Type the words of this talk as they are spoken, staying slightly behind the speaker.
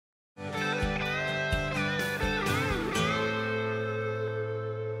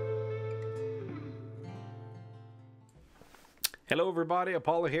Hello everybody,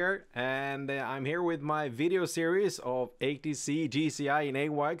 Apollo here, and I'm here with my video series of ATC, GCI, and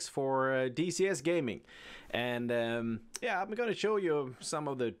AWACS for DCS gaming. And yeah, I'm gonna show you some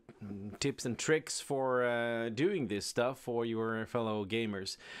of the tips and tricks for doing this stuff for your fellow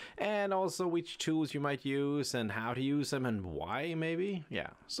gamers. And also which tools you might use and how to use them and why maybe. Yeah,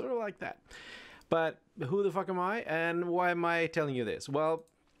 sort of like that. But who the fuck am I and why am I telling you this? Well,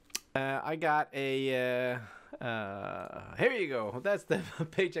 I got a... here you go. That's the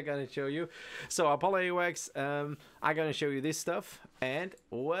page I'm gonna show you. So Apollo AWACS, I'm gonna show you this stuff. And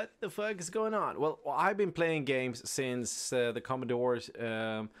what the fuck is going on? Well, I've been playing games since the Commodore's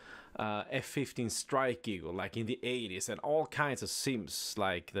F-15 Strike Eagle, like in the 80s, and all kinds of sims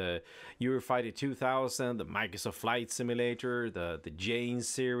like the Eurofighter 2000, the Microsoft Flight Simulator, the Jane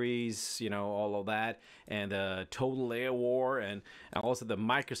series, you know, all of that, and Total Air War, and also the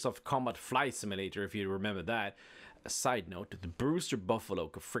Microsoft Combat Flight Simulator, if you remember that. A side note, the Brewster Buffalo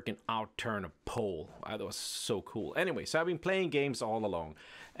could freaking outturn a pole. That was so cool. Anyway, so I've been playing games all along.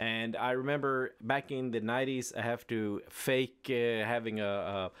 And I remember back in the 90s, I have to fake having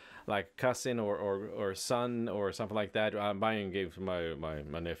a like cousin or son or something like that. I'm buying games for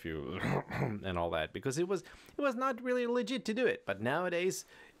my nephew and all that. Because it was not really legit to do it. But nowadays,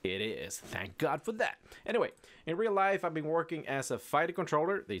 it is. Thank God for that. Anyway, in real life, I've been working as a fighter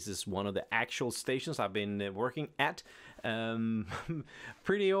controller. This is one of the actual stations I've been working at.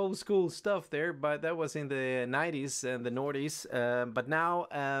 Pretty old school stuff there, but that was in the 90s and the noughties. But now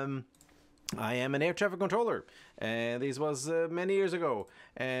I am an air traffic controller. And this was many years ago.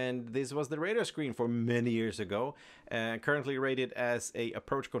 And this was the radar screen for many years ago. Currently rated as a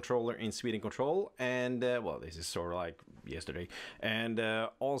approach controller in Sweden Control. And, well, this is sort of like yesterday. And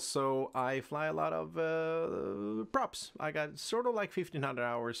also I fly a lot of props. I got sort of like 1,500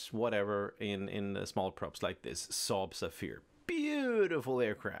 hours, whatever, in small props like this Saab Zafir. Beautiful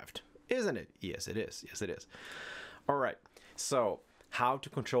aircraft, isn't it? Yes, it is. Yes, it is. All right. So how to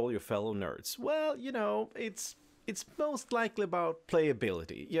control your fellow nerds? Well, you know, it's most likely about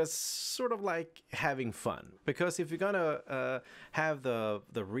playability. Yes, sort of like having fun. Because if you're gonna have the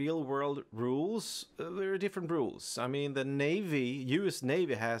real world rules, there are different rules. I mean, the Navy, US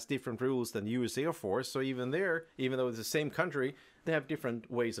Navy has different rules than US Air Force. So even there, even though it's the same country, they have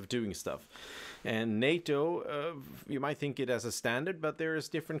different ways of doing stuff. And NATO, you might think it as a standard, but there's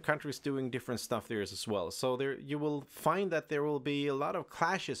different countries doing different stuff there as well. So there, you will find that there will be a lot of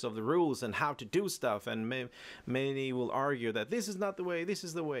clashes of the rules and how to do stuff. And many will argue that this is not the way, this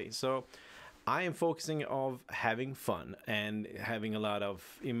is the way. So I am focusing on having fun and having a lot of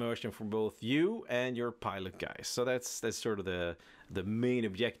immersion for both you and your pilot guys. So that's sort of the main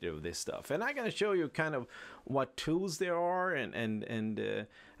objective of this stuff. And I'm going to show you kind of what tools there are and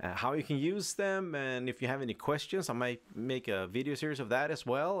how you can use them. And if you have any questions, I might make a video series of that as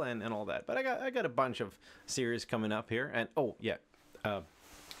well and all that. But I got a bunch of series coming up here. And oh yeah,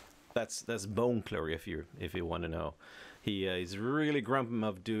 that's Bone Clear if you want to know. He is really grumpy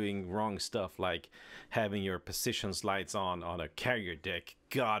of doing wrong stuff, like having your positions lights on a carrier deck,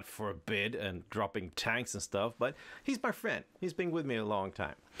 God forbid, and dropping tanks and stuff. But he's my friend. He's been with me a long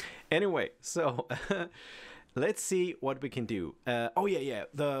time. Anyway, so let's see what we can do. Oh yeah,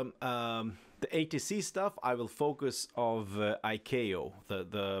 the ATC stuff, I will focus of ICAO,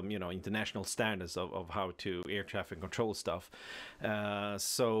 the you know, international standards of how to air traffic control stuff.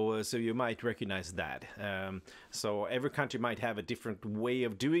 So you might recognize that. So every country might have a different way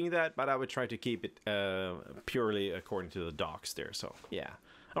of doing that, but I would try to keep it purely according to the docs there. So yeah.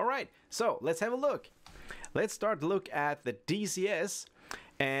 All right. So let's have a look. Let's start to look at the DCS.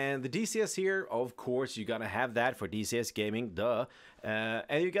 And the DCS here, of course, you gotta have that for DCS gaming, duh.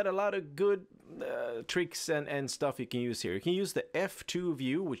 And you got a lot of good tricks and stuff you can use here. You can use the F2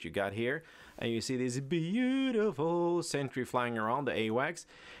 view, which you got here. And you see this beautiful Sentry flying around, the AWACS.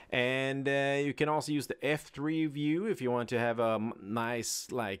 And you can also use the F3 view if you want to have a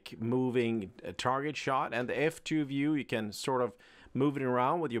nice, like, moving target shot. And the F2 view, you can sort of move it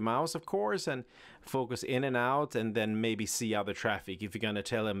around with your mouse, of course, and focus in and out, and then maybe see other traffic. If you're gonna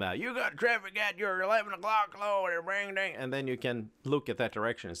tell him you got traffic at your 11 o'clock lower, bring ding, and then you can look at that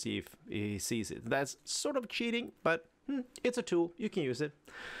direction and see if he sees it. That's sort of cheating, but it's a tool. You can use it.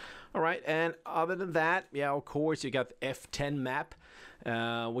 All right, and other than that, yeah, of course, you got the F10 map,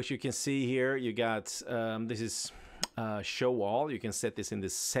 which you can see here. You got this is show all. You can set this in the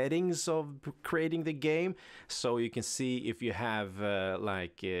settings of creating the game, so you can see if you have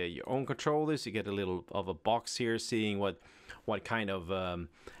your own controllers. You get a little of a box here seeing what kind of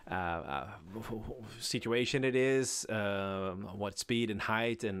situation it is, what speed and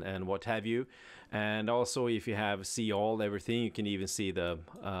height and what have you. And also if you have see all everything, you can even see the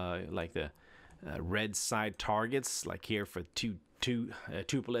red side targets, like here for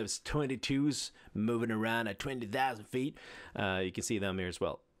Tupolev's 22s moving around at 20,000 feet. You can see them here as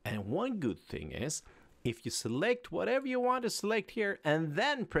well. And one good thing is, if you select whatever you want to select here and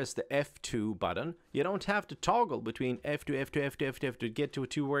then press the F2 button, you don't have to toggle between F2, F2, F2, F2 to get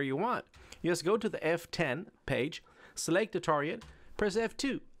to where you want. You just go to the F10 page, select the target, press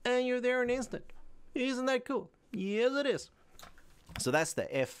F2, and you're there in an instant. Isn't that cool? Yes, it is. So that's the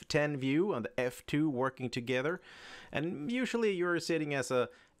F10 view and the F2 working together. And usually you're sitting as a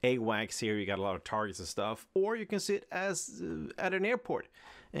AWACS here, you got a lot of targets and stuff, or you can sit as at an airport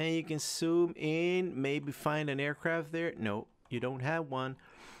and you can zoom in, maybe find an aircraft there. No, you don't have one.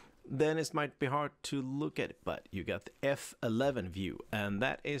 Then it might be hard to look at it, but you got the F11 view, and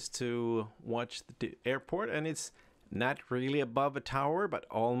that is to watch the airport, and it's not really above a tower, but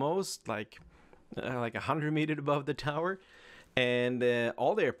almost like 100 meters above the tower. And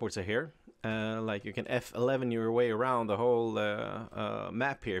all the airports are here. Like you can F11 your way around the whole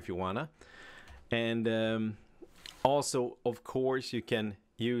map here if you wanna. And also, of course, you can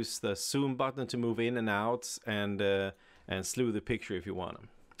use the zoom button to move in and out and slew the picture if you want to.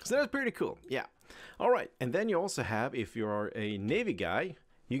 So that's pretty cool. Yeah. All right. And then you also have, if you're a Navy guy,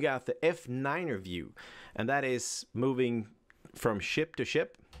 you got the F9er view, and that is moving from ship to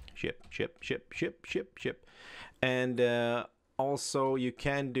ship, ship. And also you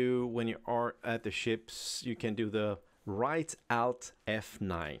can do, when you are at the ships, you can do the right alt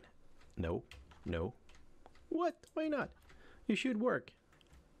F9. No. What? Why not? You should work.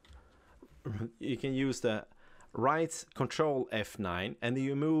 You can use the right control F9, and then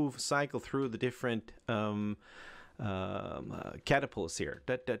you cycle through the different catapults here.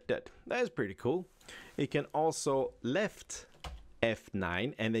 That is pretty cool. You can also left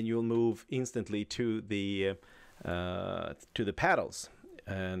F9, and then you'll move instantly to the paddles,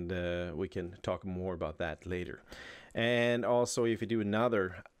 and we can talk more about that later. And also, if you do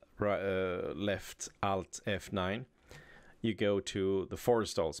another left alt F9, you go to the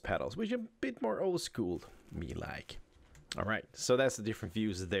forestal's paddles, which are a bit more old school, me like. All right, so that's the different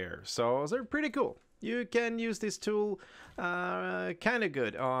views there. So they're pretty cool. You can use this tool kind of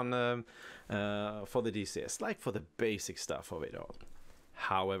good on for the DCS, like for the basic stuff of it all.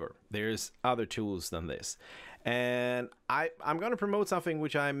 However, there's other tools than this, and I'm going to promote something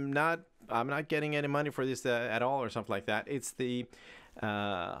which I'm not getting any money for this at all or something like that. It's the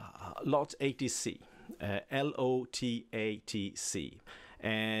LOTATC. LOTATC,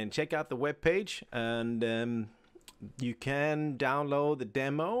 and check out the webpage, and you can download the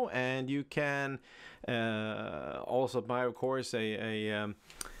demo, and you can also buy, of course, this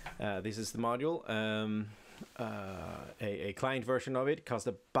is the module, a client version of it. Costs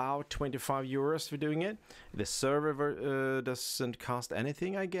about 25 euros for doing it. The server doesn't cost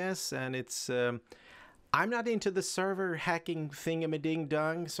anything, I guess, and it's I'm not into the server hacking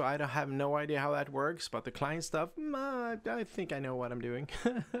thingamading-dong, so I have no idea how that works, but the client stuff, I think I know what I'm doing.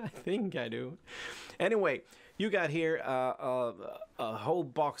 I think I do. Anyway, you got here a whole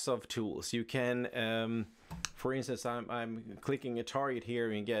box of tools. You can, for instance, I'm clicking a target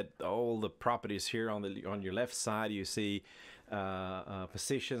here and get all the properties here on your left side. You see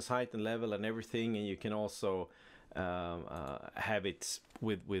positions, height and level and everything, and you can also have it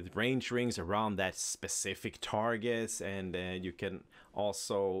with range rings around that specific targets, and you can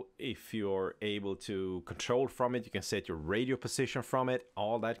also, if you're able to control from it, you can set your radio position from it,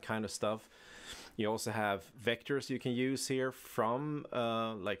 all that kind of stuff. You also have vectors you can use here from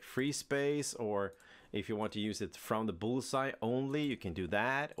like free space, or if you want to use it from the bullseye only, you can do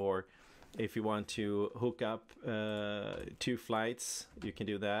that, or if you want to hook up 2 flights, you can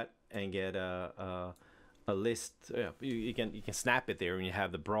do that and get a list. You can snap it there, and you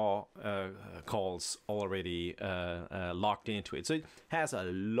have the bra calls already locked into it. So it has a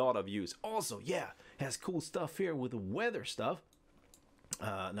lot of use. Also, yeah, it has cool stuff here with the weather stuff.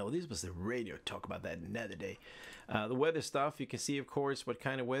 No, this was the radio. Talk about that another day. The weather stuff, you can see, of course, what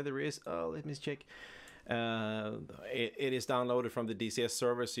kind of weather is. Oh, let me check. It is downloaded from the DCS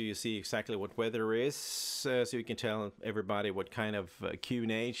server, so you see exactly what weather is, so you can tell everybody what kind of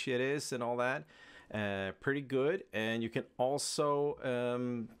QNH it is and all that. Pretty good. And you can also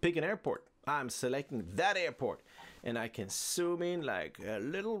pick an airport. I'm selecting that airport, and I can zoom in like a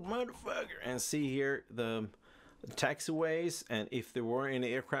little motherfucker and see here the taxiways, and if there were any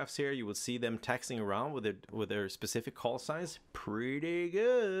aircrafts here, you would see them taxiing around with their specific call signs. Pretty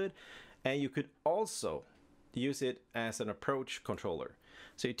good. And you could also use it as an approach controller.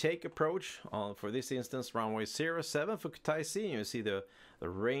 So you take approach on, for this instance, runway 07 for Kutaisi, and you see the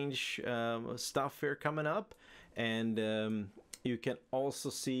range stuff here coming up, and you can also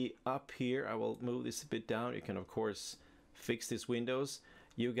see up here, I will move this a bit down, you can of course fix these windows.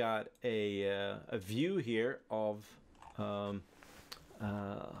 You got a view here of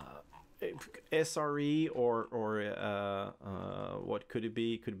SRE or what could it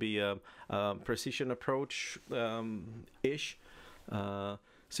be? Could be a precision approach ish.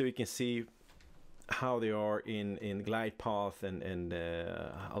 So you can see how they are in glide path and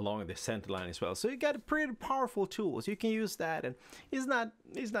along the center line as well. So you got a pretty powerful tools. You can use that, and it's not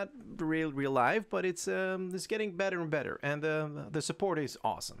real life, but it's getting better and better, and the support is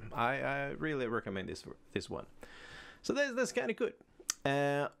awesome. I really recommend this one. So that's kind of good.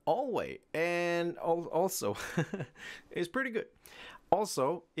 Always, and also it's pretty good.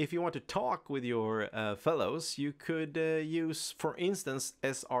 Also, if you want to talk with your fellows, you could use, for instance,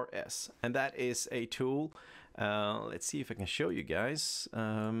 SRS, and that is a tool. Let's see if I can show you guys.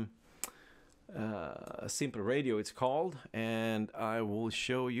 A simple radio, it's called, and I will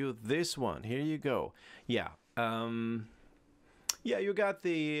show you this one. Here you go. Yeah. Yeah, you got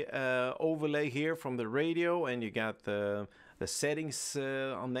the overlay here from the radio, and you got the settings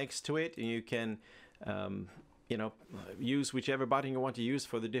on next to it, and you can you know, use whichever button you want to use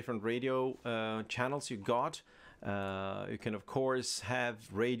for the different radio channels you got. You can of course have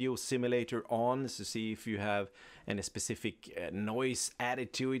radio simulator on to see if you have any specific noise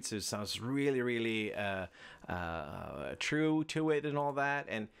added to it, so it sounds really true to it and all that.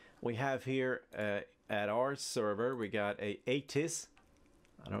 And we have here at our server, we got a ATIS.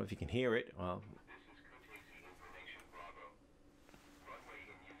 I don't know if you can hear it. Well,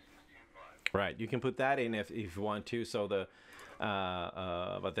 right, you can put that in if you want to. So the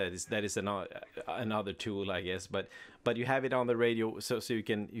but that is another tool, I guess. But you have it on the radio, so you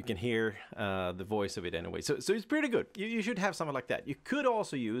can hear the voice of it anyway. So it's pretty good. You should have something like that. You could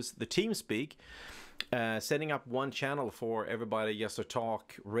also use the TeamSpeak, setting up one channel for everybody just to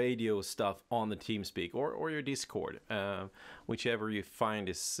talk radio stuff on the TeamSpeak or your Discord, whichever you find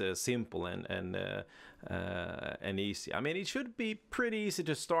is simple and easy. I mean, it should be pretty easy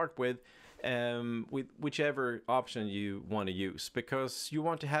to start with whichever option you want to use, because you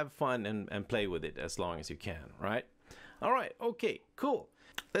want to have fun and play with it as long as you can, right? All right, okay, cool.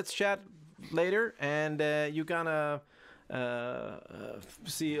 Let's chat later, and you're gonna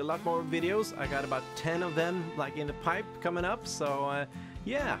see a lot more videos. I got about 10 of them like in the pipe coming up, so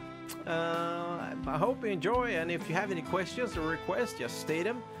yeah, I hope you enjoy, and if you have any questions or requests, just state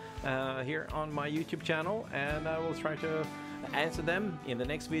them here on my YouTube channel, and I will try to answer them in the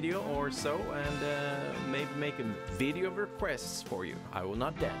next video or so, and maybe make a video of requests for you. I will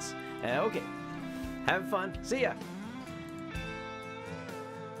not dance. Okay, have fun. See ya.